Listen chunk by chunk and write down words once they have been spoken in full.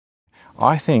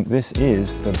I think this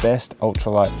is the best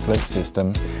ultralight sleep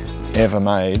system ever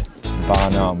made,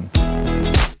 bar none.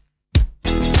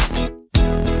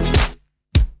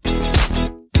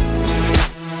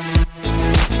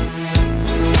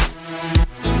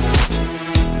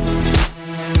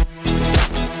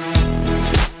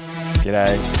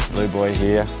 G'day, Blue Boy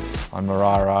here on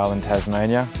Maria Island,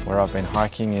 Tasmania, where I've been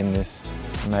hiking in this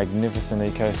magnificent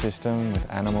ecosystem with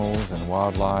animals and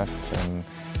wildlife and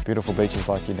beautiful beaches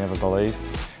like you'd never believe.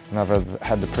 And I've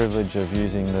had the privilege of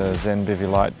using the Zenbivy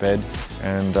Light Bed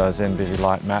and Zenbivy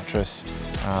Light Mattress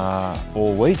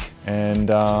all week, and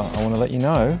I want to let you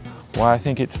know why I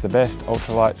think it's the best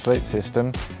ultralight sleep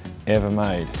system ever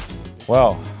made.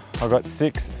 Well, I've got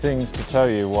 6 things to tell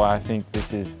you why I think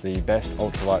this is the best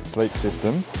ultralight sleep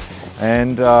system.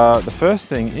 And the first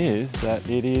thing is that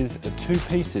it is 2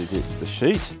 pieces. It's the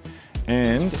sheet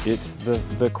and it's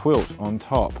the quilt on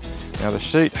top. Now the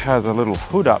sheet has a little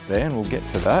hood up there, and we'll get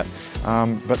to that,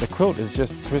 but the quilt is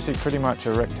just pretty much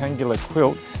a rectangular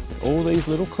quilt with all these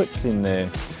little clips in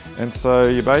there. And so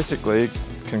you basically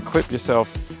can clip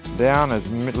yourself down as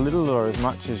little or as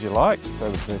much as you like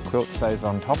so that the quilt stays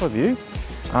on top of you.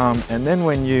 And then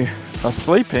when you are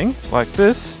sleeping like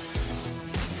this,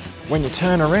 when you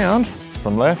turn around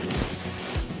from left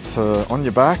to on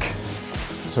your back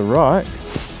to right,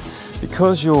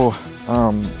 because your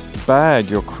bag,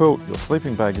 your quilt, your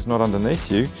sleeping bag is not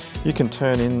underneath you, you can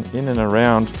turn in and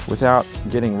around without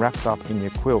getting wrapped up in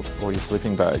your quilt or your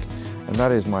sleeping bag. And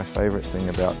that is my favourite thing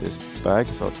about this bag.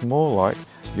 So it's more like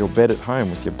your bed at home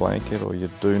with your blanket or your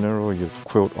doona or your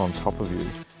quilt on top of you.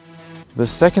 The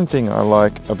second thing I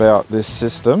like about this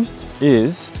system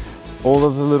is all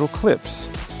of the little clips.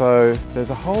 So there's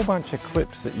a whole bunch of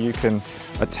clips that you can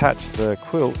attach the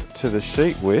quilt to the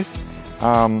sheet with.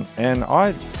 And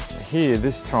here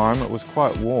this time it was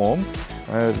quite warm.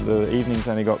 The evenings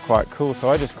only got quite cool, so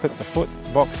I just clipped the foot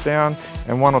box down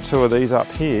and 1 or 2 of these up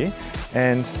here.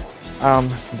 And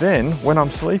then when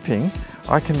I'm sleeping,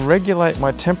 I can regulate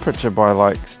my temperature by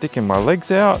like sticking my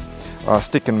legs out,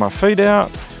 sticking my feet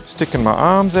out, sticking my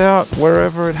arms out,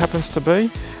 wherever it happens to be.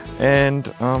 And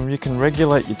you can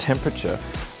regulate your temperature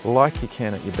like you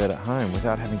can at your bed at home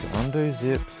without having to undo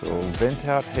zips or vent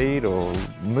out heat or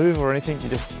move or anything. You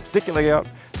just stick your leg out,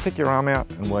 stick your arm out,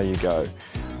 and away you go.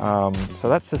 So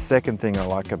that's the second thing I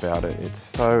like about it. It's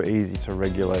so easy to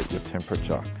regulate your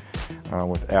temperature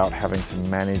without having to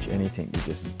manage anything. You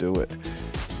just do it.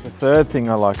 The third thing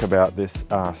I like about this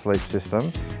sleep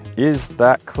system is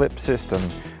that clip system.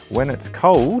 When it's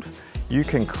cold, you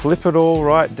can clip it all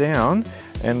right down,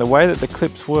 and the way that the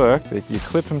clips work, that you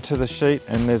clip them to the sheet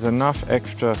and there's enough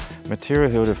extra material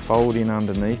here to fold in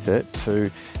underneath it to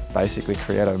basically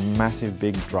create a massive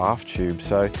big draft tube.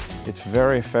 So it's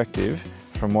very effective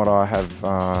from what I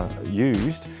have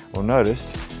used or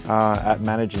noticed at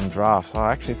managing drafts.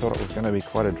 I actually thought it was going to be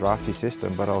quite a drafty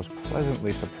system, but I was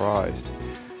pleasantly surprised.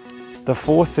 The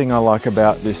fourth thing I like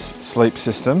about this sleep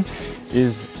system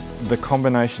is the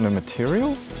combination of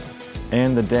material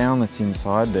and the down that's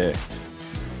inside there.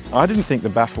 I didn't think the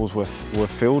baffles were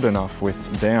filled enough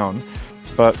with down,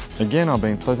 but again I've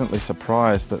been pleasantly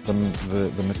surprised that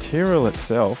the material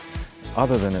itself,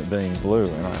 other than it being blue,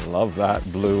 and I love that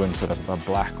blue and sort of a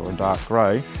black or a dark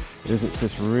grey, is it's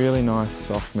this really nice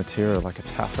soft material like a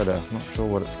taffeta. I'm not sure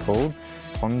what it's called,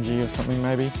 pongee or something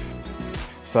maybe.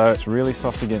 So it's really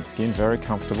soft against skin, very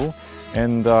comfortable,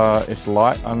 and it's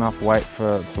light enough weight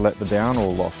to let the down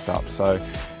all loft up. So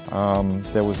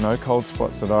there was no cold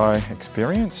spots that I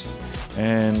experienced,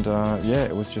 and yeah,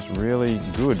 it was just really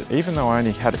good. Even though I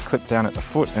only had it clipped down at the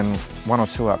foot and 1 or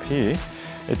 2 up here,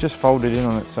 it just folded in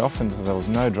on itself, and there was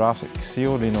no drafts. It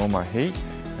sealed in all my heat,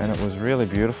 and it was really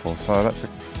beautiful. So that's a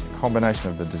combination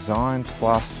of the design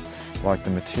plus like the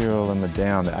material and the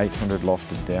down, the 800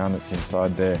 lofted down that's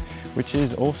inside there, which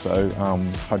is also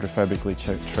hydrophobically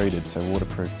treated, so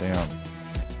waterproof down.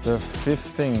 The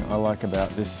fifth thing I like about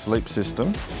this sleep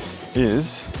system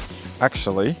is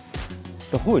actually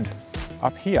the hood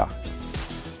up here.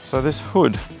 So this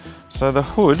hood, the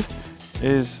hood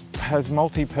has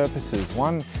multi-purposes.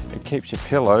 One, it keeps your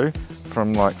pillow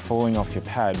from like falling off your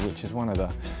pad, which is one of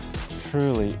the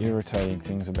truly irritating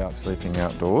things about sleeping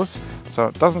outdoors. So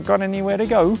it doesn't got anywhere to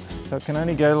go, so it can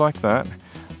only go like that.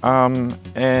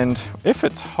 And if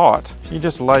it's hot, you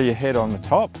just lay your head on the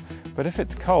top. But if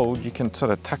it's cold, you can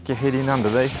sort of tuck your head in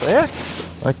underneath there,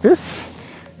 like this,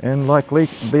 and like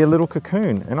be a little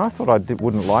cocoon. And I thought I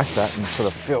wouldn't like that and sort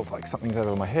of felt like something's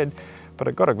over my head, but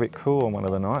it got a bit cool on one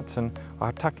of the nights, and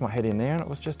I tucked my head in there, and it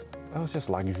was just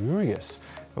luxurious.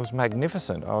 It was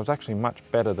magnificent. I was actually much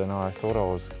better than I thought I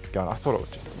was going. I thought it was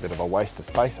just a bit of a waste of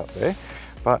space up there,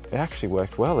 but it actually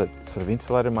worked well. It sort of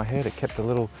insulated my head. It kept a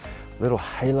little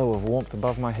halo of warmth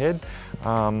above my head,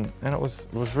 and it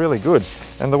was really good.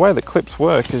 And the way the clips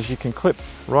work is you can clip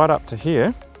right up to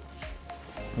here,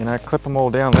 you know, clip them all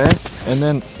down there, and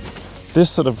then this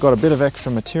sort of got a bit of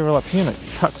extra material up here, and it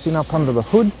tucks in up under the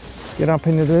hood, get up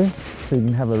into there, so you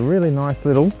can have a really nice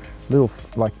little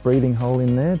like breathing hole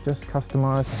in there, just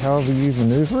customized however you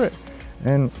maneuver it,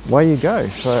 and away you go.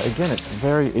 So again, it's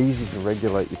very easy to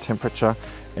regulate your temperature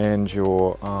and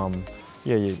your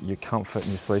your comfort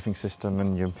and your sleeping system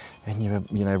and your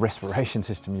you know, respiration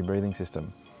system, your breathing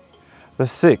system. The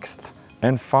sixth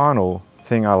and final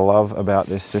thing I love about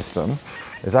this system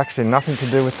is actually nothing to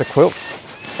do with the quilt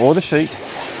or the sheet.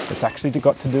 It's actually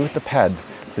got to do with the pad,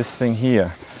 this thing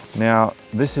here. Now,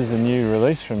 this is a new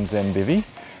release from Zenbivy,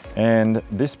 and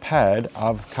this pad,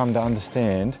 I've come to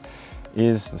understand,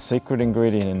 is the secret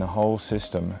ingredient in the whole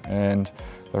system. And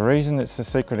the reason it's the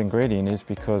secret ingredient is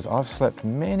because I've slept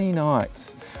many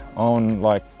nights on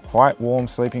like quite warm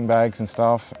sleeping bags and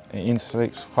stuff,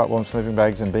 quite warm sleeping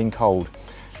bags, and being cold.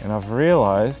 And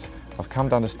I've come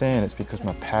to understand it's because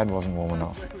my pad wasn't warm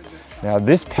enough. Now,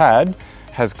 this pad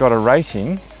has got a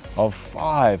rating of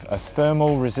 5, a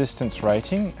thermal resistance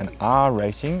rating, an R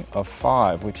rating of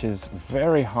 5, which is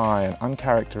very high and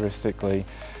uncharacteristically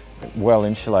well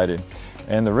insulated.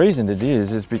 And the reason it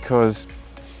is because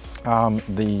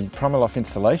the Primaloft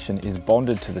insulation is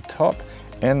bonded to the top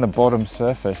and the bottom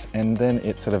surface, and then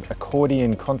it sort of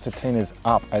accordion concertinas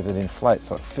up as it inflates,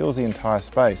 so it fills the entire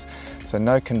space. So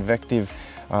no convective,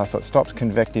 so it stops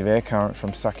convective air current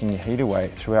from sucking your heat away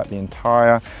throughout the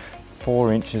entire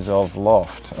 4 inches of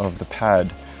loft of the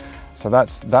pad. So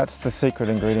that's the secret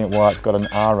ingredient why it's got an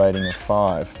R rating of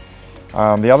 5.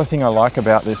 The other thing I like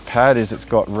about this pad is it's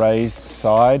got raised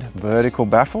side vertical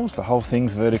baffles. The whole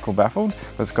thing's vertical baffled,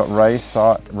 but it's got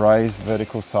raised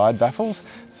vertical side baffles.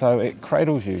 So it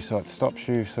cradles you, so it stops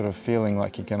you sort of feeling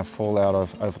like you're going to fall out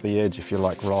of the edge if you're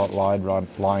like lying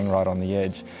right on the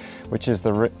edge, which is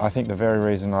I think the very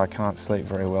reason I can't sleep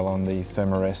very well on the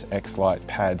Thermarest X-Lite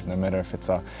pads, no matter if it's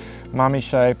a mummy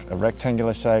shape, a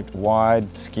rectangular shape,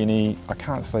 wide, skinny. I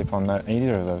can't sleep on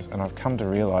either of those, and I've come to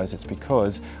realize it's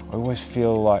because I always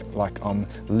feel like I'm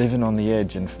living on the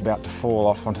edge and about to fall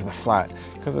off onto the flat,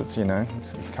 because it's, you know,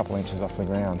 it's a couple inches off the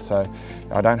ground. So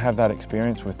I don't have that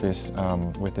experience with this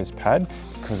pad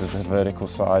because of the vertical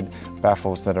side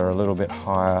baffles that are a little bit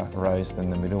higher raised than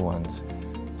the middle ones.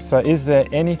 So is there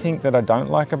anything that I don't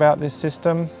like about this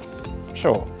system?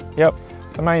 Sure, yep.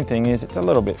 The main thing is it's a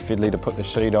little bit fiddly to put the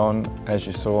sheet on, as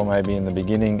you saw maybe in the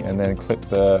beginning, and then clip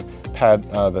the pad,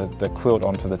 the quilt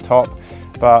onto the top.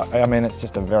 But I mean, it's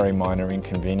just a very minor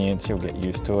inconvenience. You'll get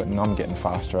used to it, and I'm getting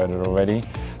faster at it already.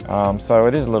 So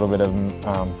it is a little bit of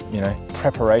you know,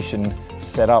 preparation,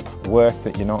 setup work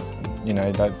that you're not, you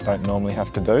know, don't normally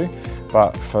have to do.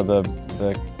 But for the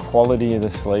quality of the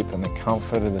sleep and the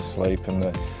comfort of the sleep and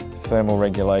the thermal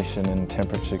regulation and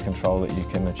temperature control that you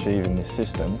can achieve in this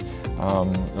system,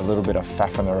 a little bit of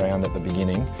faffing around at the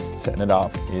beginning, setting it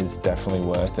up, is definitely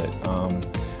worth it.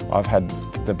 I've had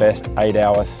the best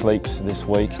 8-hour sleeps this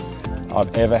week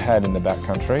I've ever had in the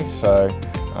backcountry, so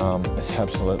it's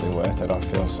absolutely worth it. I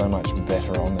feel so much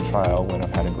better on the trail when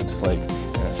I've had a good sleep,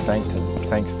 and it's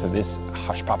thanks to this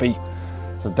hush puppy.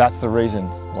 So that's the reason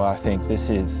why I think this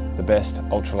is the best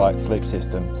ultralight sleep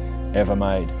system ever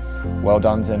made. Well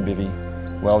done,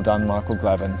 Zenbivy. Well done, Michael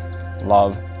Glavin.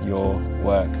 Love your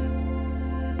work.